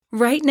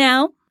Right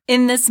now,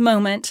 in this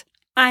moment,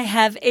 I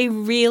have a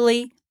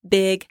really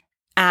big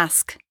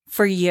ask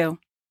for you.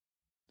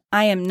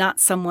 I am not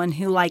someone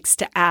who likes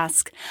to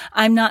ask.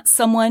 I'm not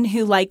someone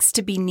who likes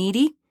to be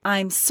needy.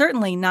 I'm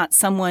certainly not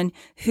someone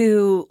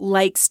who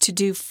likes to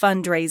do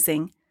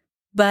fundraising.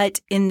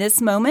 But in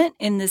this moment,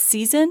 in this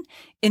season,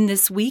 in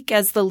this week,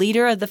 as the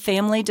leader of the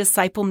Family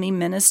Disciple Me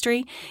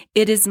ministry,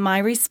 it is my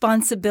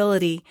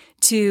responsibility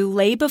to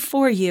lay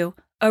before you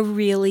a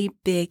really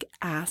big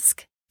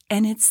ask.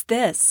 And it's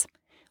this.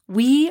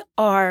 We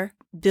are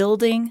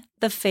building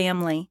the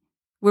family.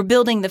 We're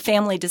building the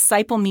Family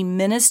Disciple Me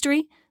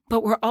ministry,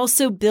 but we're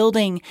also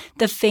building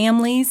the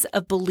families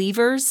of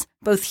believers,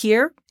 both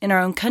here in our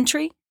own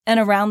country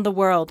and around the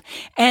world.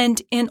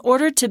 And in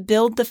order to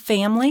build the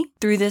family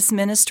through this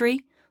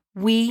ministry,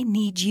 we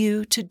need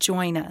you to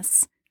join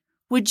us.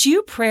 Would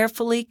you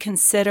prayerfully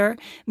consider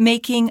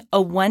making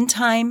a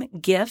one-time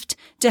gift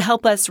to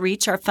help us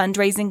reach our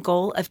fundraising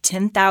goal of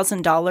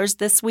 $10,000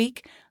 this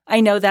week? I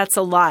know that's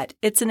a lot.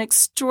 It's an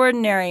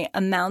extraordinary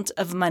amount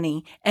of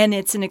money, and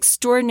it's an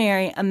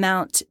extraordinary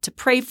amount to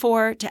pray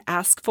for, to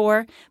ask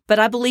for, but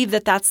I believe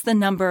that that's the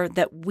number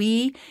that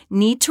we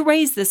need to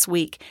raise this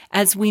week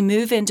as we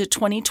move into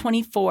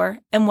 2024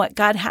 and what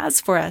God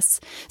has for us.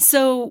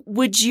 So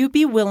would you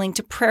be willing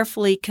to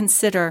prayerfully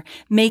consider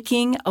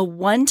making a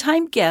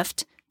one-time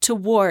gift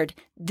toward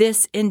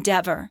this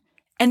endeavor?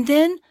 And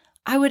then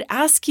I would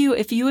ask you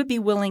if you would be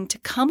willing to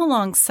come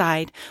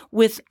alongside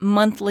with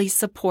monthly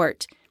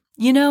support.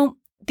 You know,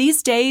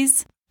 these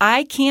days,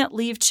 I can't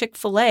leave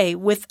Chick-fil-A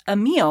with a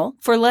meal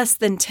for less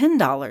than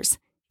 $10.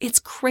 It's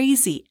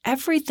crazy.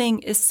 Everything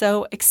is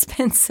so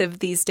expensive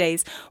these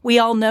days. We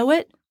all know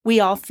it.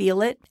 We all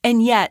feel it.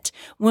 And yet,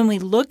 when we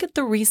look at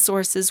the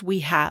resources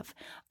we have,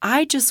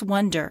 I just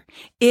wonder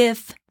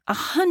if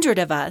 100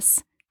 of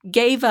us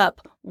gave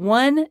up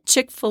one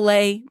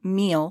Chick-fil-A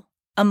meal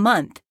a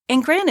month.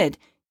 And granted,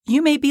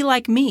 you may be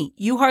like me.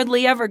 You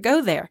hardly ever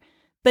go there.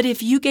 But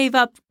if you gave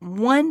up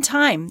one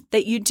time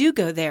that you do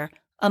go there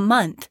a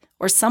month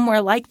or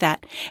somewhere like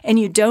that, and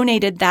you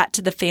donated that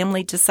to the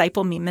Family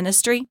Disciple Me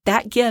ministry,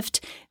 that gift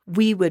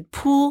we would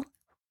pool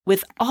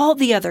with all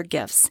the other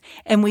gifts,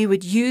 and we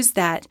would use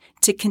that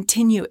to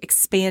continue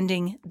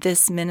expanding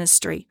this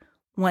ministry.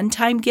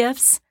 One-time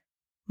gifts,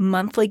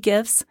 monthly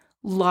gifts,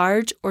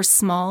 large or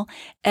small,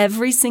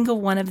 every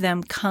single one of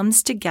them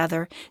comes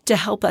together to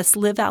help us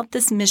live out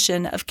this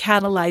mission of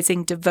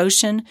catalyzing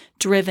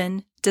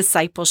devotion-driven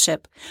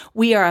discipleship.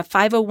 We are a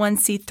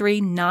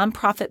 501c3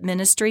 nonprofit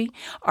ministry.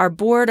 Our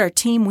board, our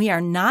team, we are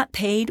not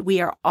paid.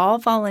 We are all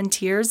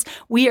volunteers.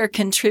 We are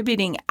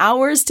contributing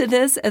hours to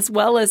this as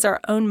well as our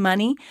own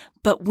money,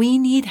 but we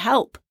need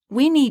help.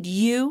 We need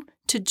you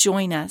to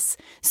join us.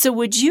 So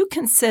would you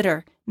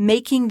consider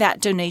making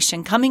that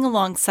donation, coming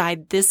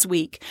alongside this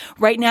week?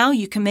 Right now,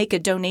 you can make a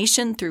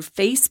donation through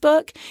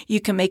Facebook. You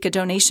can make a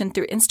donation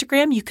through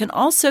Instagram. You can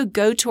also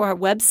go to our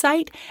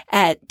website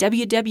at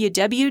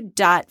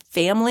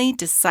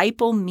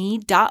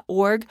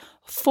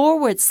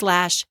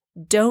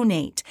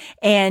www.familydiscipleme.org/donate.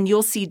 And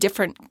you'll see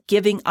different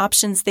giving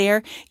options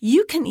there.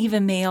 You can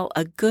even mail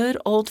a good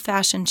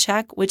old-fashioned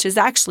check, which is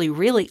actually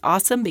really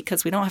awesome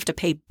because we don't have to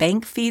pay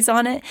bank fees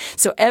on it.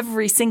 So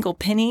every single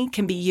penny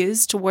can be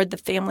used toward the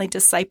Family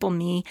Disciple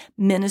Me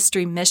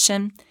ministry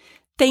mission.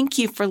 Thank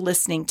you for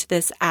listening to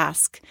this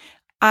ask.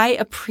 I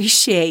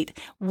appreciate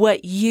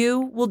what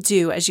you will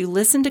do as you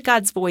listen to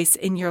God's voice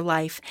in your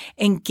life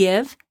and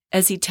give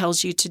as He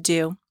tells you to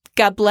do.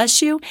 God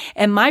bless you.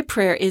 And my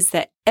prayer is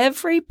that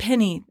every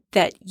penny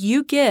that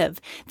you give,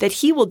 that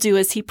He will do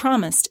as He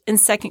promised in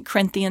 2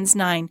 Corinthians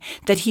 9,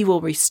 that He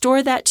will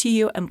restore that to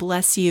you and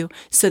bless you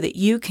so that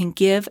you can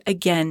give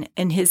again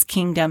in His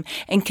kingdom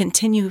and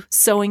continue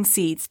sowing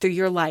seeds through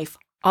your life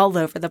all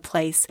over the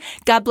place.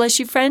 God bless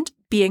you, friend.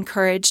 Be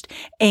encouraged.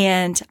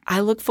 And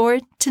I look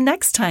forward to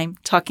next time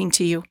talking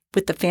to you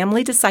with the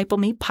Family Disciple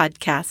Me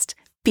podcast.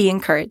 Be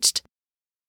encouraged.